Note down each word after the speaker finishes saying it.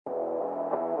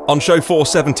On show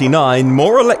 479,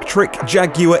 more electric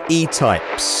Jaguar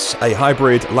E-types, a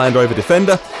hybrid Land Rover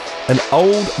Defender, and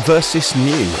old versus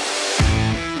new.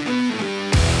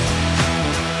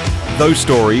 Those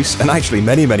stories, and actually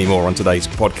many more on today's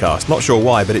podcast. Not sure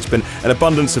why, but it's been an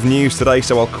abundance of news today,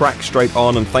 so I'll crack straight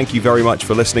on, and thank you very much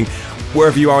for listening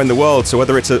wherever you are in the world. So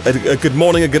whether it's a good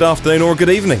morning, a good afternoon, or a good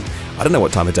evening, I don't know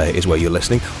what time of day it is where you're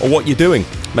listening, or what you're doing.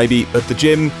 Maybe at the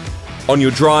gym, on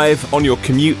your drive, on your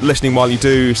commute, listening while you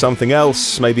do something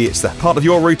else. Maybe it's the part of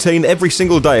your routine every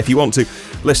single day. If you want to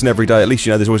listen every day, at least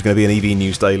you know there's always going to be an EV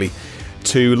News Daily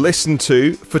to listen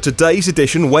to for today's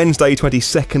edition, Wednesday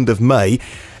 22nd of May.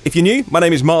 If you're new, my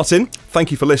name is Martyn. Thank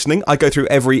you for listening. I go through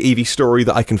every EV story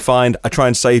that I can find. I try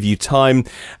and save you time,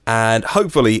 and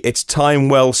hopefully it's time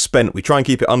well spent. We try and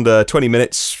keep it under 20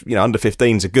 minutes, under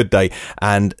 15 is a good day,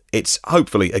 and it's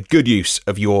hopefully a good use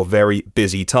of your very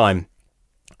busy time.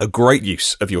 A great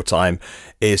use of your time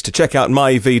is to check out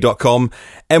myev.com,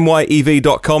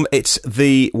 myev.com. It's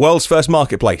the world's first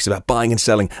marketplace about buying and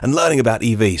selling and learning about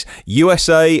EVs.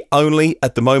 USA only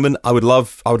at the moment. I would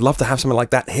love to have something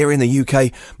like that here in the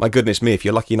UK. My goodness me, if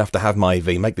you're lucky enough to have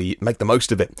MyEV, make the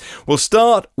most of it. We'll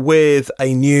start with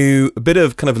a bit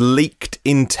of kind of leaked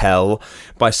intel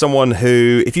by someone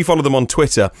who, if you follow them on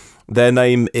Twitter, their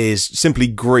name is simply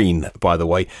Green, by the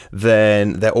way.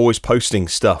 Then they're always posting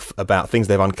stuff about things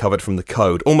they've uncovered from the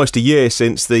code. Almost a year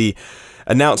since the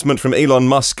announcement from Elon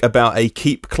Musk about a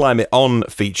Keep Climate On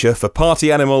feature for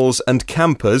party animals and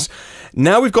campers.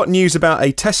 Now we've got news about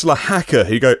a Tesla hacker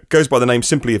who goes by the name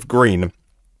simply of Green.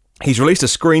 He's released a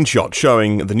screenshot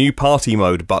showing the new party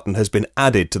mode button has been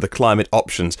added to the climate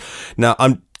options. Now,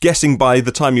 I'm guessing by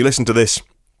the time you listen to this,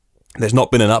 there's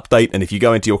not been an update, and if you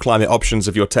go into your climate options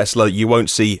of your Tesla, you won't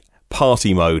see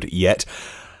party mode yet.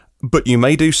 But you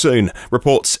may do soon,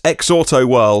 reports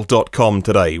xautoworld.com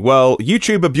today. Well,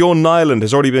 YouTuber Bjørn Nyland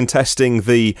has already been testing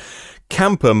the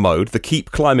camper mode, the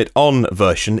Keep Climate On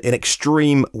version, in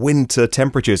extreme winter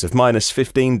temperatures of minus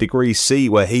 15 degrees C,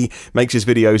 where he makes his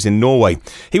videos in Norway.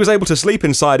 He was able to sleep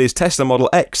inside his Tesla Model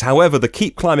X. However, the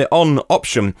Keep Climate On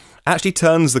option actually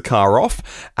turns the car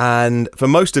off, and for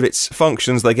most of its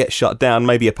functions they get shut down,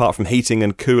 maybe apart from heating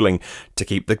and cooling to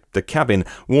keep the cabin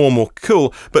warm or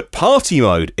cool. But party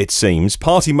mode, it seems,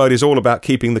 party mode is all about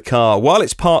keeping the car, while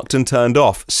it's parked and turned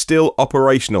off, still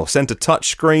operational. Center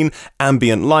touchscreen,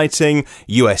 ambient lighting,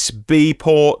 USB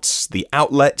ports, the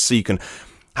outlets, so you can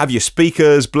have your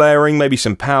speakers blaring, maybe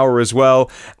some power as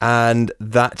well, and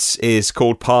that is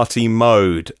called party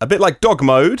mode. A bit like dog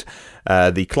mode.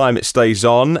 The climate stays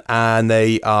on, and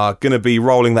they are going to be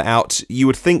rolling that out, you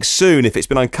would think soon, if it's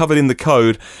been uncovered in the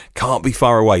code. Can't be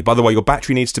far away. By the way, your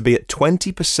battery needs to be at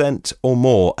 20% or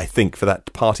more, I think, for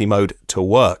that party mode to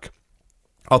work.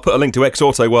 I'll put a link to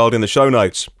X-Auto-World in the show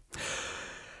notes.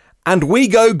 And we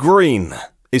go green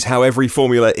is how every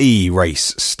Formula E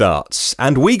race starts.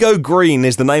 And We Go Green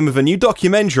is the name of a new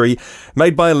documentary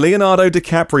made by Leonardo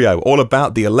DiCaprio, all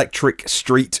about the electric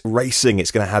street racing. It's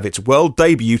going to have its world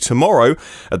debut tomorrow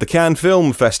at the Cannes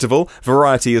Film Festival,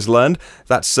 Variety has learned.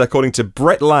 That's according to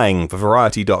Brett Lang for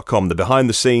Variety.com. The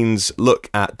behind-the-scenes look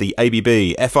at the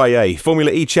ABB, FIA,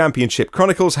 Formula E Championship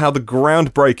chronicles how the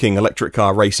groundbreaking electric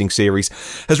car racing series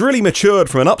has really matured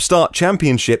from an upstart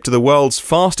championship to the world's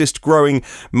fastest-growing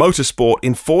motorsport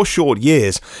in 4 short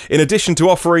years. In addition to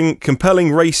offering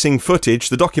compelling racing footage,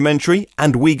 the documentary,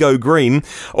 And We Go Green,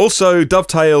 also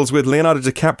dovetails with Leonardo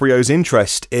DiCaprio's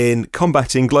interest in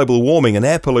combating global warming and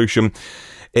air pollution.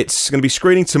 It's going to be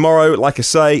screening tomorrow, like I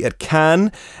say, at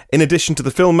Cannes. In addition to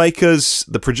the filmmakers,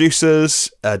 the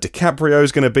producers, DiCaprio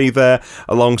is going to be there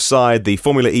alongside the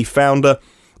Formula E founder,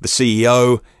 the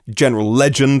CEO, general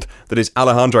legend that is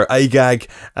Alejandro Agag.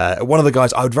 One of the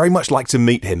guys, I would very much like to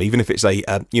meet him, even if it's a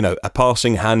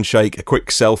passing handshake, a quick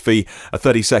selfie, a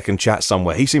 30-second chat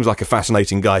somewhere. He seems like a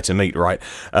fascinating guy to meet, right?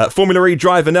 Formula E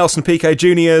driver Nelson Piquet Jr.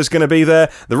 is going to be there.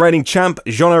 The reigning champ,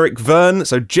 Jean-Eric Vergne,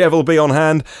 so Jev will be on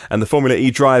hand. And the Formula E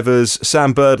drivers,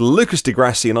 Sam Bird, Lucas Di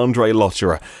Grassi and Andre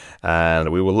Lotterer.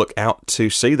 And we will look out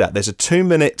to see that. There's a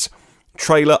 2-minute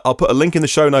trailer. I'll put a link in the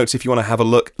show notes if you want to have a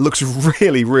look. Looks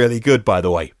really, really good, by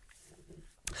the way.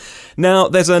 Now,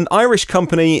 there's an Irish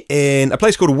company in a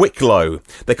place called Wicklow.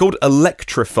 They're called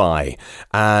Electrify,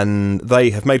 and they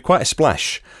have made quite a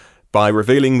splash by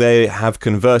revealing they have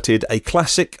converted a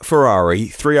classic Ferrari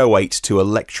 308 to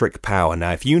electric power.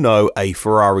 Now, if you know a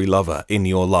Ferrari lover in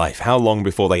your life, how long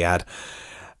before they add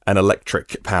an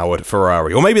electric-powered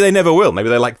Ferrari? Or maybe they never will. Maybe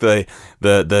they like the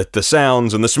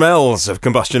sounds and the smells of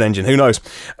combustion engine. Who knows?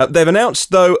 They've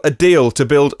announced, though, a deal to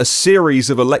build a series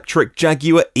of electric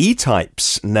Jaguar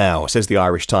E-types now, says the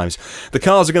Irish Times. The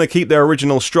cars are going to keep their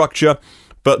original structure,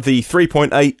 But the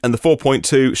 3.8 and the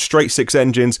 4.2 straight-six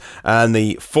engines and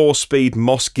the 4-speed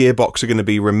Moss gearbox are going to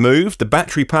be removed. The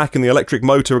battery pack and the electric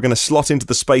motor are going to slot into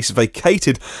the space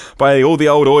vacated by all the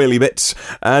old oily bits.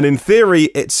 And in theory,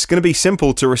 it's going to be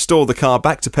simple to restore the car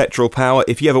back to petrol power.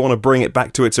 If you ever want to bring it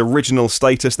back to its original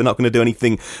status, they're not going to do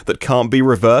anything that can't be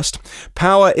reversed.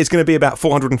 Power is going to be about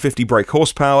 450 brake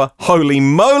horsepower. Holy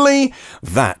moly!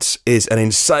 That is an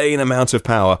insane amount of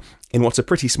power in what's a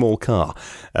pretty small car.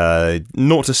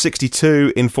 0 to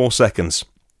 62 in 4 seconds.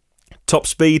 Top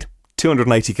speed,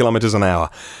 280 kilometers an hour.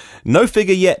 No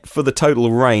figure yet for the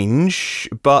total range,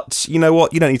 but you know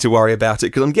what? You don't need to worry about it,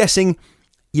 because I'm guessing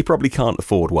you probably can't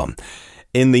afford one.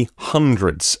 In the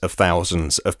hundreds of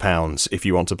thousands of pounds if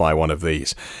you want to buy one of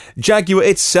these. Jaguar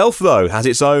itself, though, has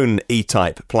its own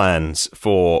E-Type plans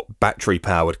for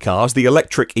battery-powered cars. The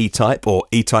electric E-Type, or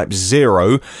E-Type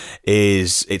Zero,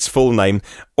 is its full name.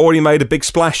 Already made a big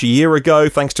splash a year ago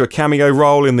thanks to a cameo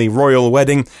role in the royal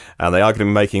wedding, and they are going to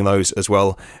be making those as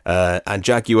well. And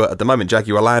Jaguar, at the moment,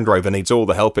 Jaguar Land Rover needs all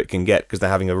the help it can get because they're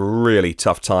having a really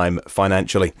tough time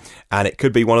financially. And it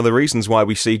could be one of the reasons why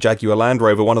we see Jaguar Land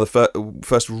Rover, one of the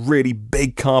first really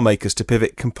big car makers to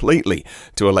pivot completely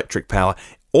to electric power,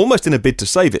 almost in a bid to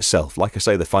save itself. Like I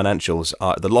say,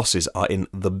 the losses are in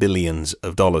the billions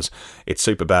of dollars. It's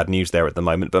super bad news there at the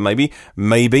moment, but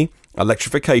maybe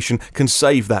electrification can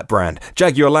save that brand.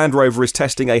 Jaguar Land Rover is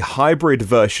testing a hybrid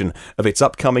version of its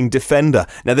upcoming Defender.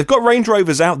 Now, they've got Range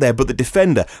Rovers out there, but the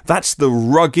Defender, that's the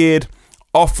rugged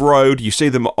off-road. You see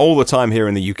them all the time here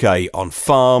in the UK, on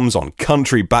farms, on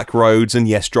country back roads, and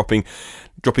yes, dropping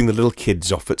the little kids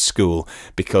off at school,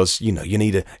 because, you know, you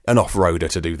need an off-roader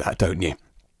to do that, don't you?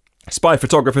 Spy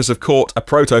photographers have caught a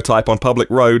prototype on public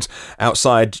roads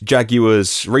outside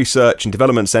Jaguar's Research and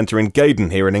Development Centre in Gaydon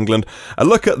here in England. A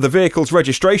look at the vehicle's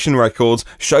registration records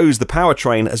shows the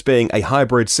powertrain as being a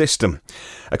hybrid system.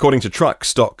 According to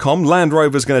trucks.com, Land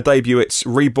Rover is going to debut its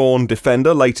reborn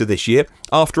Defender later this year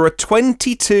after a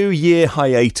 22-year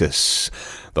hiatus.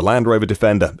 The Land Rover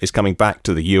Defender is coming back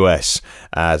to the US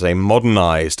as a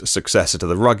modernised successor to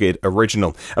the rugged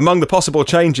original. Among the possible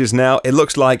changes now, it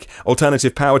looks like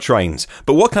alternative powertrains.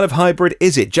 But what kind of hybrid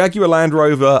is it? Jaguar Land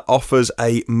Rover offers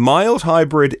a mild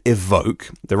hybrid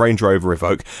Evoque, the Range Rover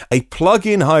Evoque, a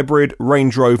plug-in hybrid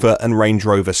Range Rover and Range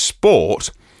Rover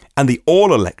Sport, and the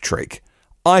all-electric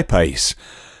I-Pace.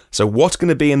 So what's going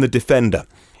to be in the Defender?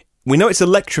 We know it's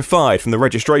electrified from the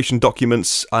registration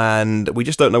documents, and we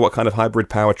just don't know what kind of hybrid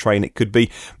powertrain it could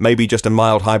be. Maybe just a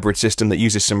mild hybrid system that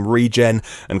uses some regen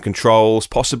and controls.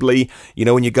 Possibly, you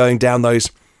know, when you're going down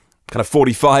those kind of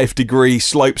 45-degree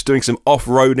slopes doing some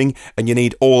off-roading and you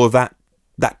need all of that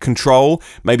control.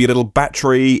 Maybe a little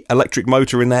battery electric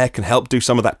motor in there can help do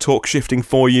some of that torque shifting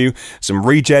for you. Some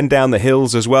regen down the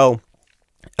hills as well.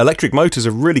 Electric motors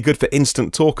are really good for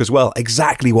instant torque as well,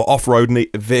 exactly what off-road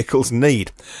vehicles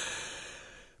need.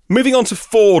 Moving on to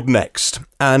Ford next,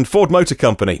 and Ford Motor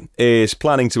Company is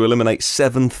planning to eliminate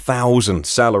 7,000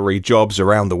 salary jobs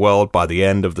around the world by the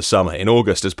end of the summer in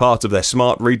August as part of their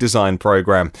Smart Redesign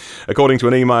program, according to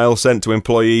an email sent to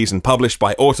employees and published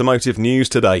by Automotive News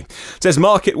today. It says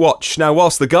Market Watch. Now,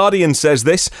 whilst The Guardian says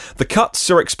this, the cuts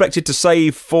are expected to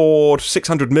save Ford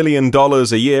 $600 million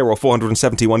a year, or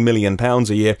 £471 million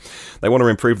a year. They want to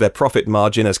improve their profit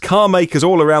margin as car makers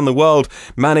all around the world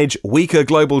manage weaker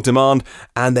global demand,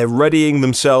 and they're readying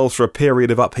themselves for a period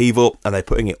of upheaval, and they're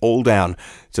putting it all down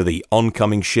to the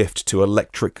oncoming shift to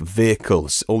electric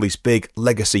vehicles. All these big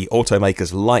legacy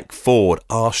automakers like Ford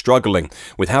are struggling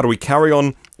with how do we carry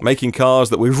on making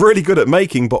cars that we're really good at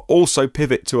making, but also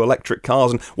pivot to electric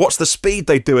cars, and what's the speed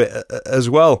they do it as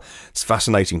well. It's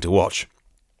fascinating to watch.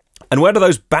 And where do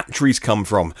those batteries come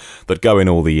from that go in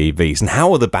all the EVs? And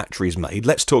how are the batteries made?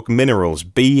 Let's talk minerals.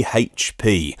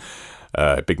 BHP.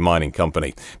 Big mining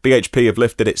company. BHP have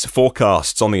lifted its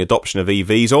forecasts on the adoption of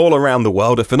EVs all around the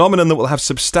world, a phenomenon that will have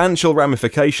substantial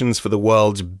ramifications for the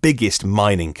world's biggest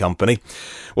mining company.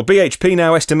 Well, BHP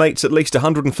now estimates at least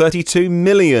 132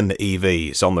 million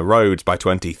EVs on the roads by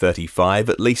 2035,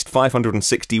 at least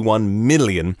 561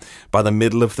 million by the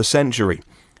middle of the century.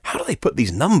 How do they put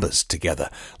these numbers together?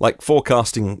 Like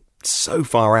forecasting so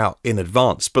far out in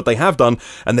advance, but they have done,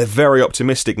 and they're very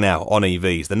optimistic now on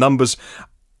EVs. The numbers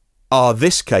are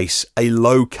this case a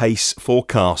low case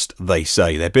forecast, they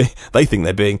say. They think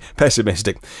they're being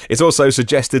pessimistic. It's also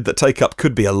suggested that take-up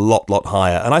could be a lot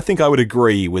higher, and I think I would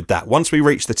agree with that. Once we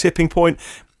reach the tipping point,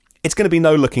 it's going to be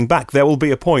no looking back. There will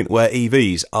be a point where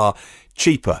EVs are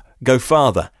cheaper, go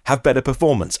farther, have better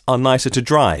performance, are nicer to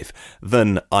drive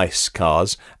than ICE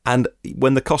cars, and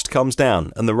when the cost comes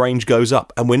down and the range goes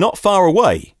up, and we're not far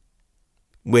away,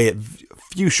 we're a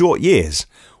few short years,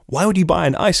 Why would you buy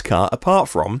an ICE car apart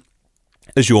from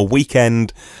as your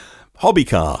weekend hobby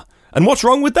car? And what's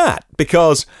wrong with that?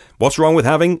 Because what's wrong with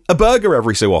having a burger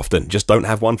every so often? Just don't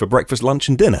have one for breakfast, lunch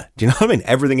and dinner. Do you know what I mean?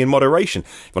 Everything in moderation.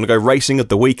 If you want to go racing at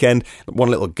the weekend,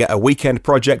 get a weekend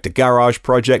project, a garage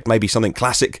project, maybe something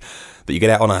classic that you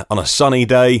get out on a sunny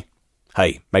day.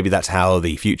 Hey, maybe that's how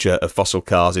the future of fossil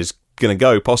cars is going to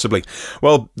go, possibly.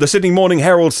 Well, the Sydney Morning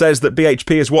Herald says that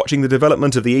BHP is watching the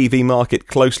development of the EV market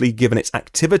closely given its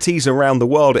activities around the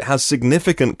world. It has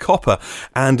significant copper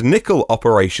and nickel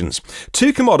operations,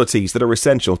 two commodities that are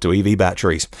essential to EV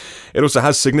batteries. It also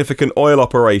has significant oil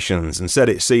operations and said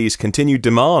it sees continued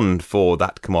demand for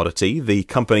that commodity. The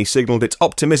company signalled its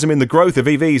optimism in the growth of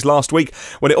EVs last week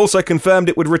when it also confirmed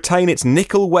it would retain its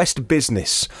Nickel West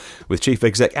business, with Chief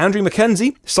Exec Andrew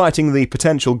Mackenzie citing the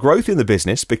potential growth in the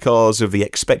business because of the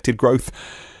expected growth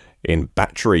in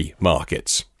battery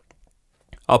markets.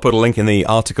 I'll put a link in the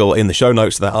article in the show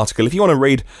notes to that article if you want to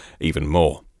read even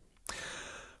more.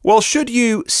 Well, should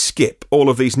you skip all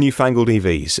of these newfangled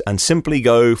EVs and simply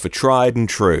go for tried and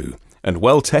true and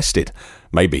well tested,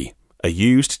 maybe a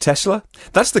used Tesla?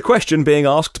 That's the question being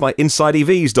asked by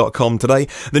InsideEVs.com today.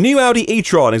 The new Audi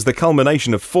e-tron is the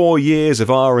culmination of 4 years of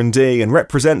R&D and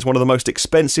represents one of the most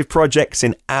expensive projects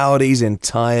in Audi's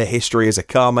entire history as a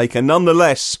car maker.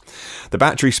 Nonetheless, the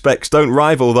battery specs don't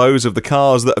rival those of the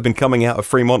cars that have been coming out of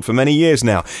Fremont for many years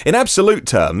now. In absolute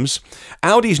terms,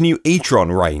 Audi's new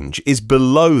e-tron range is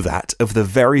below that of the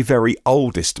very, very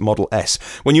oldest Model S.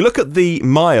 When you look at the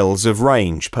miles of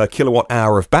range per kilowatt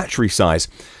hour of battery size,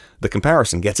 the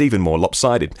comparison gets even more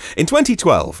lopsided. Back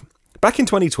in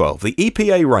 2012, the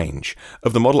EPA range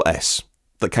of the Model S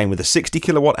that came with a 60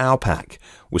 kilowatt hour pack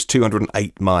was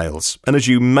 208 miles. And as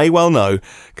you may well know,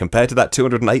 compared to that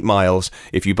 208 miles,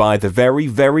 if you buy the very,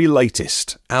 very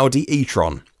latest Audi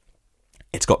e-tron,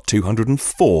 it's got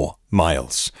 204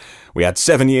 miles. We had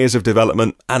 7 years of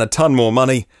development and a ton more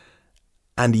money,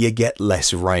 and you get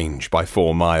less range by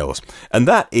 4 miles. And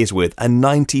that is with a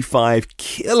 95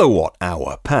 kilowatt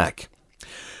hour pack.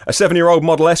 A 7-year-old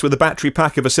Model S with a battery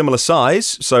pack of a similar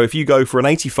size, so if you go for an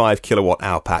 85 kilowatt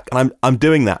hour pack, and I'm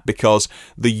doing that because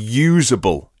the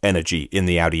usable energy in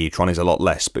the Audi e-tron is a lot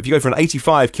less, but if you go for an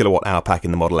 85 kilowatt hour pack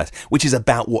in the Model S, which is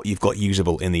about what you've got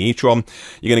usable in the e-tron,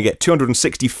 you're going to get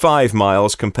 265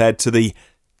 miles compared to the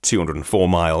 204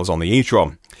 miles on the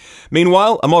e-tron.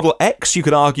 Meanwhile, a Model X, you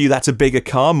could argue that's a bigger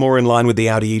car, more in line with the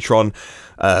Audi e-tron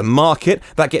market,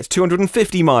 that gets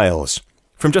 250 miles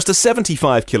from just a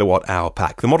 75 kilowatt hour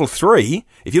pack. The Model 3,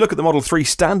 if you look at the Model 3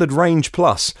 Standard Range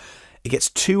Plus, it gets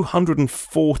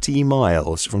 240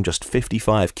 miles from just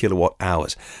 55 kilowatt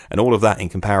hours. And all of that in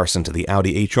comparison to the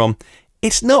Audi e-tron,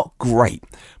 it's not great.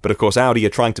 But of course, Audi are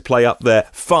trying to play up their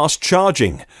fast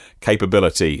charging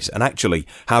capabilities and actually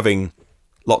having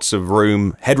lots of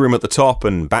room, headroom at the top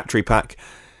and battery pack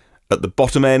at the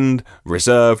bottom end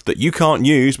reserved that you can't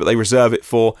use, but they reserve it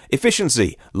for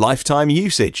efficiency, lifetime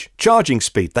usage, charging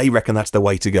speed. They reckon that's the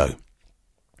way to go.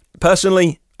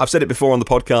 Personally, I've said it before on the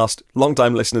podcast,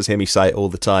 long-time listeners hear me say it all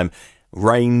the time,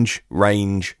 range,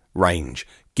 range, range.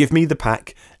 Give me the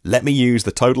pack, let me use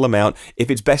the total amount.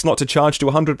 If it's best not to charge to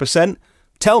 100%,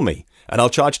 tell me, and I'll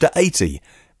charge to 80,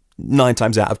 9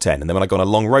 times out of 10. And then when I go on a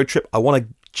long road trip, I want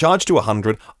to charge to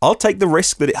 100. I'll take the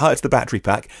risk that it hurts the battery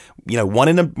pack. You know,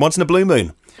 once in a blue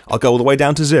moon. I'll go all the way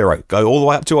down to 0, go all the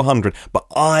way up to 100. But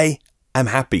I am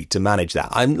happy to manage that.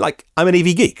 I'm an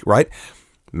EV geek, right?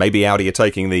 Maybe Audi are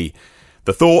taking the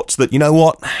thoughts that, you know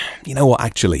what,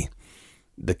 actually,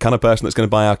 the kind of person that's going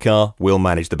to buy our car will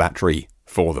manage the battery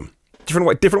for them.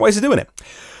 Different ways of doing it.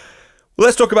 Well,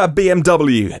 let's talk about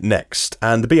BMW next,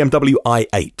 and the BMW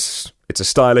i8. It's a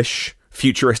stylish,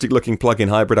 futuristic-looking plug-in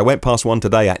hybrid. I went past one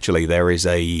today, actually. There is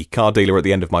a car dealer at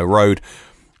the end of my road.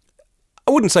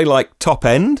 I wouldn't say, top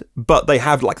end, but they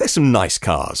have, there's some nice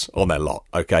cars on their lot,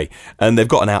 okay? And they've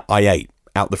got an i8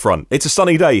 out the front. It's a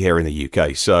sunny day here in the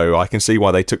UK, so I can see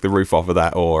why they took the roof off of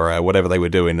that or whatever they were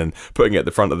doing and putting it at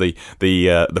the front of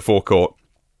the forecourt.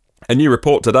 A new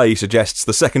report today suggests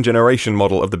the second-generation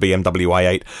model of the BMW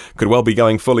i8 could well be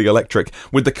going fully electric,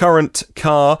 with the current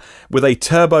car with a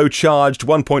turbocharged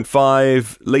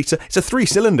 1.5-litre. It's a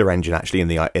 3-cylinder engine actually in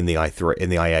the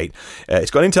i8.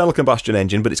 It's got an internal combustion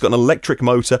engine, but it's got an electric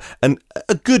motor and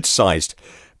a good-sized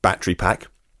battery pack.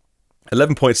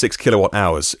 11.6 kilowatt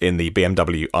hours in the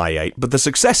BMW i8, but the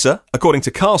successor, according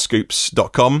to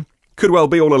carscoops.com, could well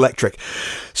be all electric.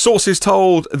 Sources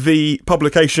told the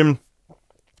publication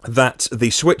that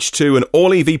the switch to an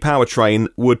all-EV powertrain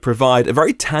would provide a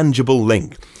very tangible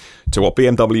link to what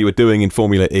BMW are doing in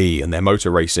Formula E and their motor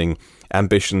racing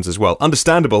ambitions as well.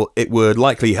 Understandable, it would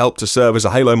likely help to serve as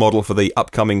a halo model for the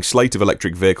upcoming slate of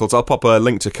electric vehicles. I'll pop a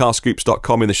link to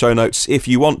carscoops.com in the show notes if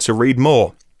you want to read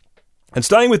more. And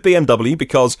staying with BMW,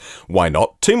 because why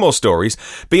not? 2 more stories.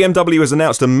 BMW has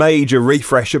announced a major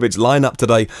refresh of its lineup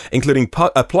today, including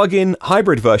a plug-in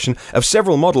hybrid version of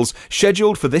several models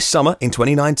scheduled for this summer in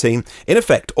 2019. In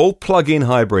effect, all plug-in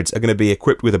hybrids are going to be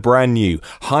equipped with a brand new,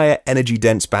 higher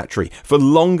energy-dense battery for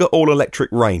longer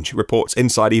all-electric range, reports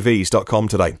InsideEVs.com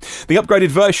today. The upgraded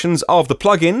versions of the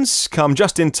plug-ins come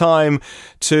just in time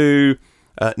to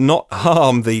not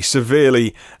harm the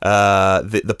severely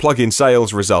the plug-in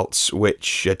sales results,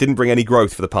 which didn't bring any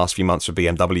growth for the past few months for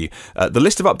BMW. The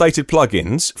list of updated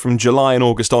plug-ins from July and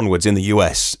August onwards in the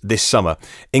US this summer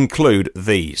include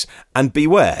these. And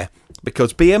beware,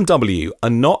 because BMW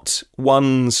are not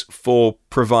ones for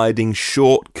providing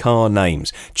short car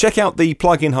names. Check out the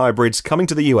plug-in hybrids coming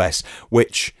to the US,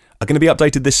 which are going to be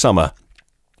updated this summer.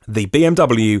 The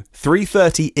BMW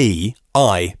 330e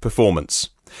i Performance,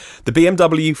 the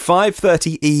BMW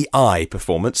 530e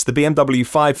Performance, the BMW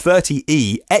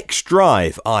 530e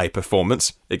xDrive i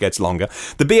Performance, it gets longer,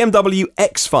 the BMW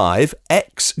X5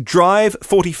 xDrive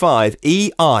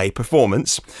 45e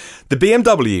Performance, the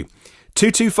BMW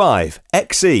 225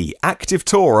 XE Active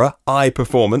Tourer i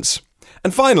Performance,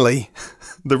 and finally,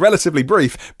 the relatively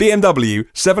brief BMW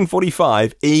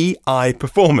 745e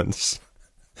Performance.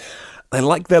 They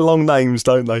like their long names,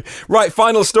 don't they? Right,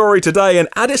 final story today. And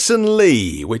Martyn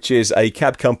Lee, which is a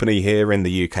cab company here in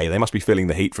the UK. They must be feeling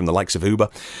the heat from the likes of Uber.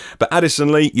 But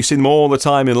Martyn Lee, you see them all the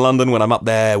time in London when I'm up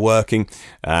there working.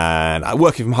 And I'm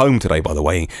working from home today, by the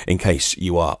way, in case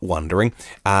you are wondering.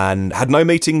 And had no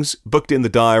meetings booked in the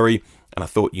diary. And I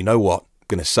thought, you know what? I'm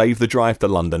going to save the drive to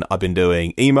London. I've been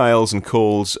doing emails and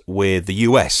calls with the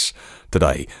US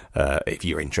today, if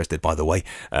you're interested, by the way.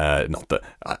 Not that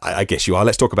I guess you are.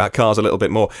 Let's talk about cars a little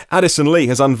bit more. Martyn Lee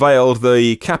has unveiled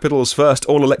the capital's first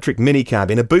all-electric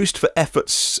minicab in a boost for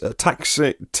efforts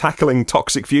tackling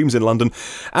toxic fumes in London.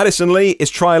 Martyn Lee is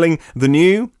trialling the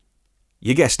new,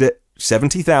 you guessed it,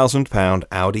 £70,000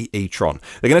 Audi e-tron.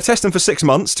 They're going to test them for 6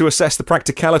 months to assess the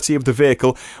practicality of the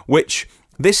vehicle, which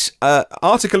this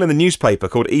article in the newspaper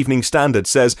called Evening Standard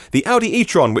says the Audi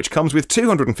e-tron, which comes with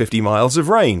 250 miles of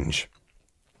range.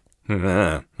 Who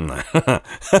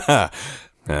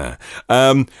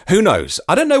knows?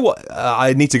 I don't know what...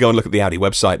 I need to go and look at the Audi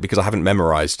website because I haven't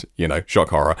memorised, shock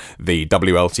horror, the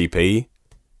WLTP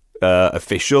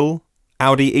official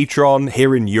Audi e-tron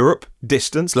here in Europe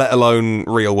distance, let alone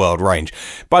real-world range.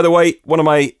 By the way, one of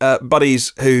my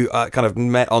buddies who kind of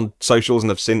met on socials and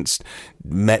have since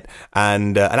met,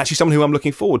 and actually someone who I'm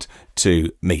looking forward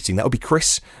to meeting, that would be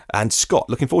Chris and Scott.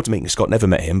 Looking forward to meeting Scott, never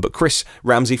met him, but Chris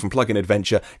Ramsey from Plug-in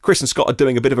Adventure. Chris and Scott are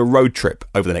doing a bit of a road trip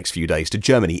over the next few days to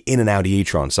Germany in an Audi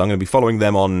e-tron, so I'm going to be following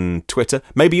them on Twitter.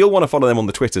 Maybe you'll want to follow them on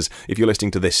the Twitters if you're listening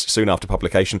to this soon after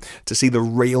publication to see the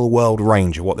real-world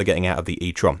range of what they're getting out of the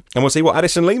e-tron. And we'll see what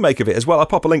Martyn Lee make of it as well. I'll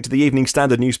pop a link to the Evening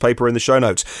Standard newspaper in the show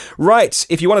notes. Right,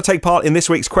 if you want to take part in this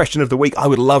week's question of the week, I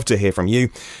would love to hear from you.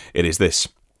 It is this.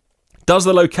 Does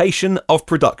the location of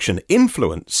production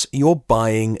influence your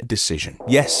buying decision?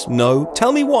 Yes, no.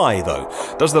 Tell me why, though.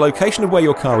 Does the location of where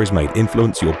your car is made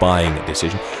influence your buying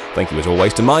decision? Thank you, as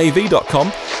always, to myev.com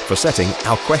for setting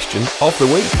our question of the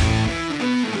week.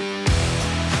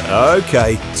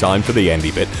 Okay, time for the endy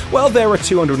bit. Well, there are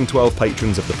 212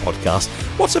 patrons of the podcast.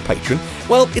 What's a patron?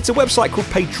 Well, it's a website called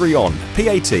Patreon,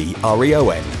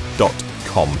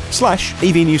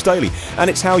 patreon.com/EVNewsDaily, and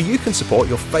it's how you can support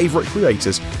your favourite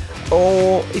creators.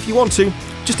 Or, if you want to,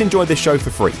 just enjoy this show for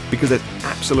free, because there's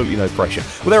absolutely no pressure.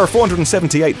 Well, there are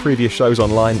 478 previous shows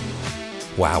online.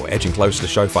 Wow, edging closer to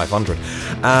show 500.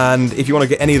 And if you want to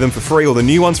get any of them for free, or the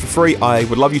new ones for free, I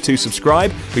would love you to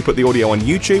subscribe. We put the audio on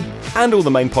YouTube and all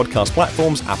the main podcast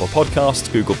platforms, Apple Podcasts,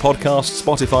 Google Podcasts,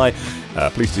 Spotify.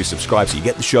 Please do subscribe so you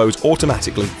get the shows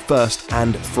automatically, first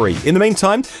and free. In the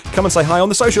meantime, come and say hi on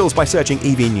the socials by searching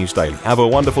EV News Daily. Have a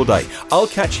wonderful day. I'll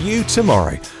catch you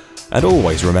tomorrow. And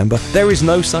always remember, there is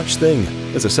no such thing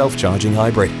as a self-charging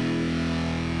hybrid.